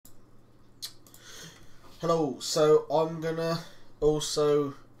Hello, so I'm gonna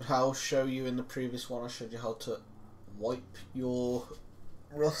also, I'll show you in the previous one I showed you how to wipe your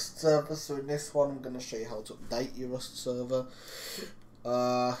Rust server, so in this one I'm gonna show you how to update your Rust server.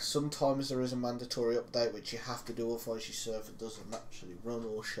 Sometimes there is a mandatory update which you have to do, otherwise your server doesn't actually run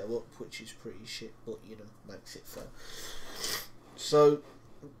or show up, which is pretty shit, but you know, makes it fair. So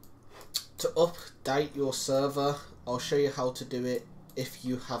to update your server, I'll show you how to do it if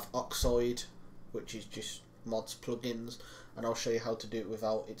you have Oxide, which is just mods plugins, and I'll show you how to do it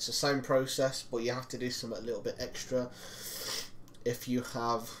without. It's the same process, but you have to do something a little bit extra if you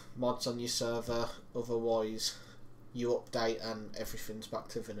have mods on your server. Otherwise you update and everything's back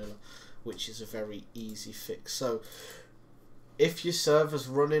to vanilla, which is a very easy fix. So if your server's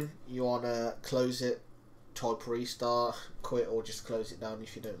running, you want to close it, type restart, quit, or just close it down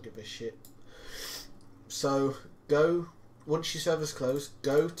if you don't give a shit. So once your server's closed,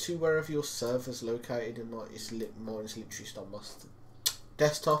 go to wherever your server's located, and like mine's literally on my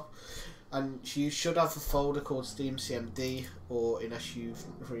desktop, and you should have a folder called Steam CMD, or unless you've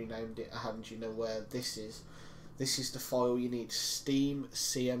renamed it, and you know where this is. This is the file you need,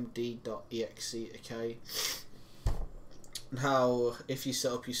 steamcmd.exe. okay. Now, if you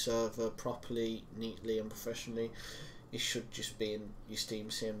set up your server properly, neatly and professionally, it should just be in your Steam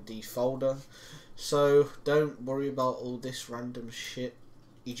CMD folder. So don't worry about all this random shit.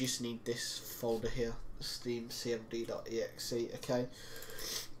 You just need this folder here, steamcmd.exe. okay.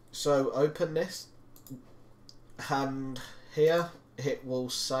 So open this, and here it will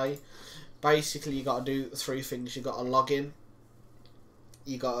say, basically you got to do three things. You got to log in,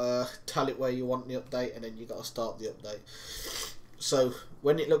 you got to tell it where you want the update, and then you got to start the update. So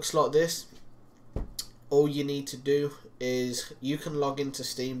when it looks like this, all you need to do is you can log into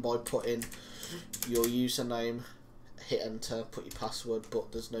Steam by putting your username, hit enter, put your password,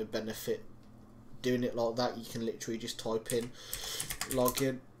 but there's no benefit doing it like that. You can literally just type in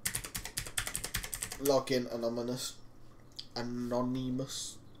login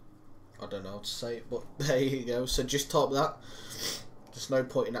anonymous, I don't know how to say it, but there you go. So just type that. There's no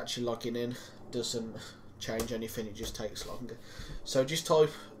point in actually logging in, doesn't change anything, it just takes longer. So just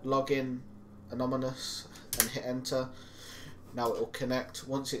type login anonymous and hit enter. Now it will connect.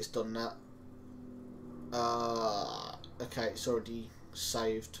 Once it's done that, okay, it's already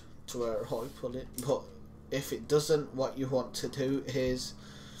saved to where I put it, but if it doesn't, what you want to do is,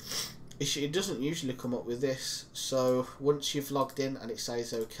 it doesn't usually come up with this. So once you've logged in and it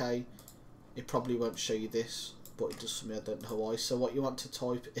says okay, it probably won't show you this, but it does for me, I don't know why. So what you want to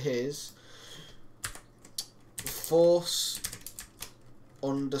type is force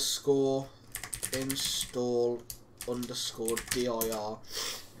 _install _dir.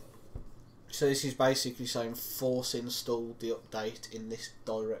 So this is basically saying force install the update in this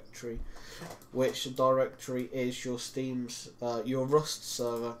directory, which directory is your Steam's your Rust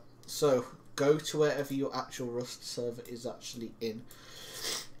server. So go to wherever your actual Rust server is actually in.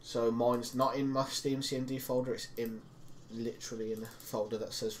 So mine's not in my Steam CMD folder, it's in literally in a folder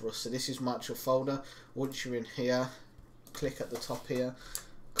that says Rust. So this is my actual folder. Once you're in here, click at the top here,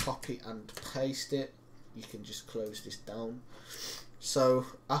 copy and paste it. You can just close this down. So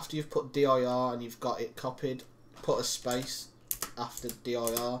after you've put dir and you've got it copied, put a space after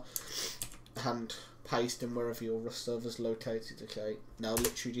dir and paste in wherever your Rust server is located. Okay, now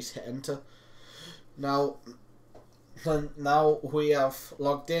literally just hit enter. Now we have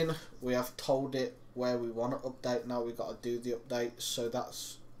logged in, we have told it where we want to update. Now we've got to do the update, so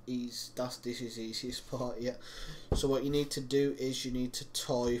this is the easiest part yet. So what you need to do is you need to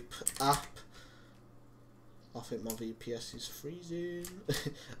type app, I think my VPS is freezing,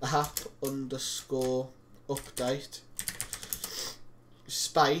 app _update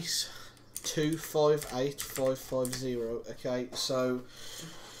space 258550. okay, so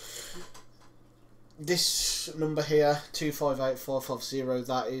this number here, 258550,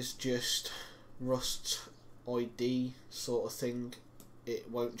 that is just Rust ID sort of thing. It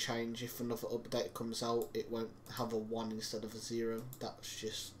won't change. If another update comes out, it won't have a 1 instead of a 0. That's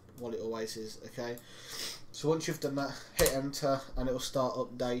just what it always is. Okay, so once you've done that, hit enter and it will start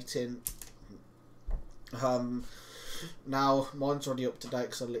updating. Now mine's already up to date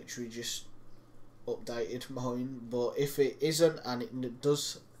because I literally just updated mine, but if it isn't and it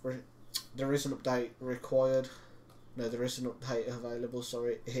does, there is an update required, no, there is an update available,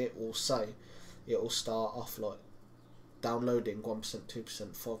 sorry, it will say, it will start off like downloading 1%,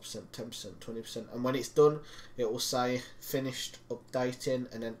 2%, 5%, 10%, 20%, and when it's done it will say finished updating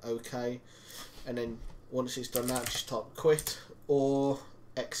and then okay, and then once it's done that, just type quit or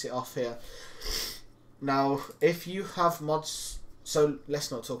exit off here. Now if you have mods so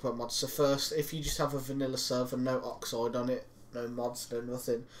let's not talk about mods. So first, if you just have a vanilla server, no Oxide on it, no mods, no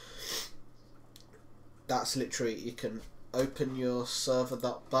nothing, that's literally, you can open your server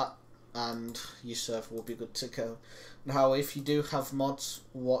that and your server will be good to go. Now if you do have mods,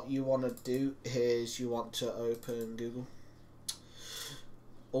 what you want to do is you want to open Google.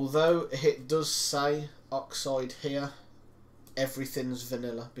 Although it does say Oxide here, everything's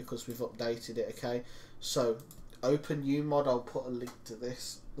vanilla because we've updated it, okay? So open UMod, I'll put a link to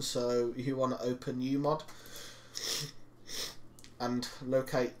this. So you want to open UMod and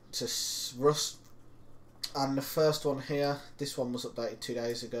locate to Rust. And the first one here, this one was updated 2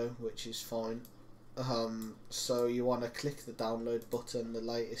 days ago, which is fine. So you want to click the download button, the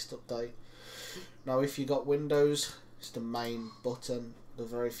latest update. Now if you got Windows, it's the main button. The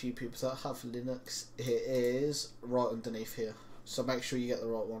very few people that have Linux, it is right underneath here. So make sure you get the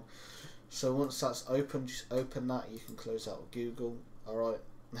right one. So once that's open, just open that. You can close out with Google. Alright.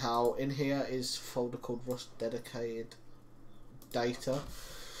 Now in here is a folder called Rust Dedicated Data.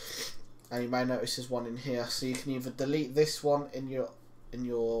 And you may notice there's one in here. So you can either delete this one in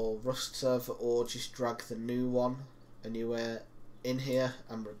your Rust server or just drag the new one anywhere in here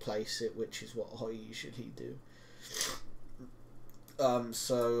and replace it, which is what I usually do.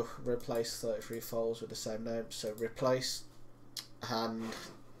 So replace 33 files with the same name. So replace, and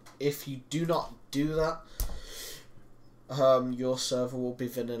if you do not do that, your server will be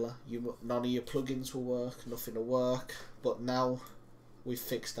vanilla. None of your plugins will work, nothing will work. But now we've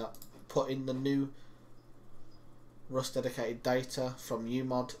fixed that. Put in the new Rust Dedicated Data from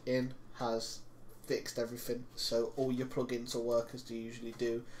UMod in, has fixed everything. So all your plugins will work as they usually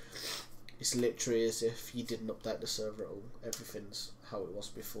do. It's literally as if you didn't update the server at all. Everything's how it was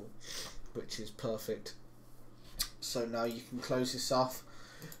before, which is perfect. So now you can close this off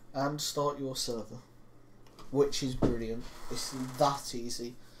and start your server, which is brilliant. It's that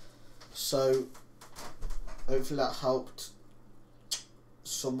easy. So hopefully that helped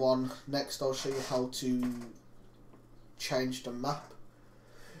someone. Next I'll show you how to change the map,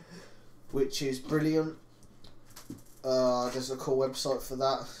 which is brilliant. There's a cool website for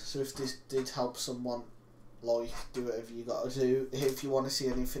that, so if this did help someone, like, do whatever you gotta do. If you want to see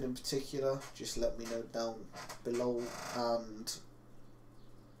anything in particular, just let me know down below, and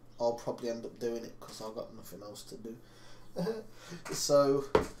I'll probably end up doing it because I've got nothing else to do. So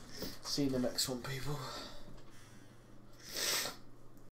see you in the next one, people.